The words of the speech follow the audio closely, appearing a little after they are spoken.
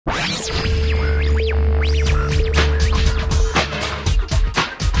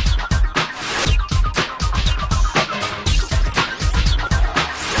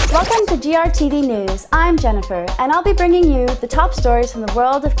GRTV News. I'm Jennifer, and I'll be bringing you the top stories from the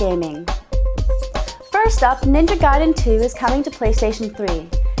world of gaming. First up, Ninja Gaiden 2 is coming to PlayStation 3.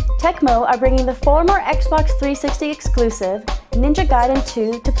 Tecmo are bringing the former Xbox 360 exclusive Ninja Gaiden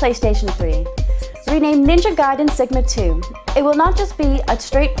 2 to PlayStation 3. Renamed Ninja Gaiden Sigma 2, it will not just be a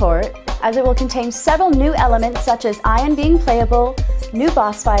straight port, as it will contain several new elements such as Iron being playable, new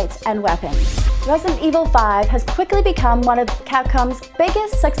boss fights, and weapons. Resident Evil 5 has quickly become one of Capcom's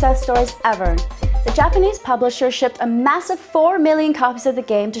biggest success stories ever. The Japanese publisher shipped a massive 4 million copies of the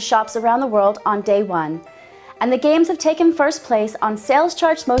game to shops around the world on day one, and the games have taken first place on sales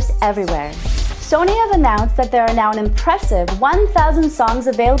charts most everywhere. Sony have announced that there are now an impressive 1,000 songs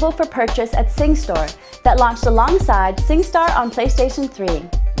available for purchase at SingStore that launched alongside SingStar on PlayStation 3.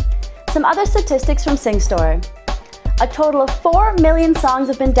 Some other statistics from SingStore. A total of 4 million songs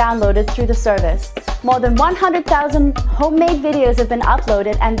have been downloaded through the service. More than 100,000 homemade videos have been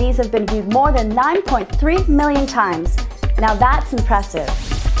uploaded, and these have been viewed more than 9.3 million times. Now that's impressive.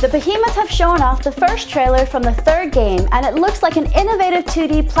 The Behemoth have shown off the first trailer from the third game, and it looks like an innovative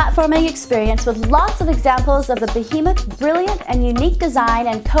 2D platforming experience with lots of examples of the Behemoth's brilliant and unique design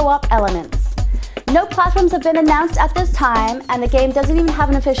and co-op elements. No platforms have been announced at this time, and the game doesn't even have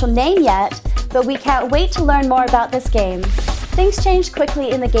an official name yet, but we can't wait to learn more about this game. Things changed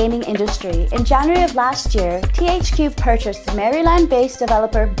quickly in the gaming industry. In January of last year, THQ purchased Maryland-based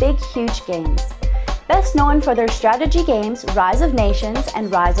developer Big Huge Games, best known for their strategy games Rise of Nations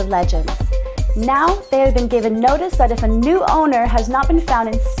and Rise of Legends. Now they have been given notice that if a new owner has not been found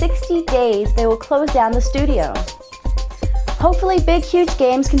in 60 days, they will close down the studio. Hopefully Big Huge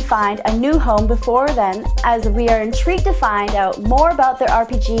Games can find a new home before then, as we are intrigued to find out more about their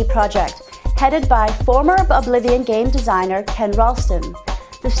RPG project, headed by former Oblivion game designer Ken Ralston.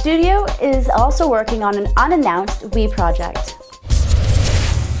 The studio is also working on an unannounced Wii project.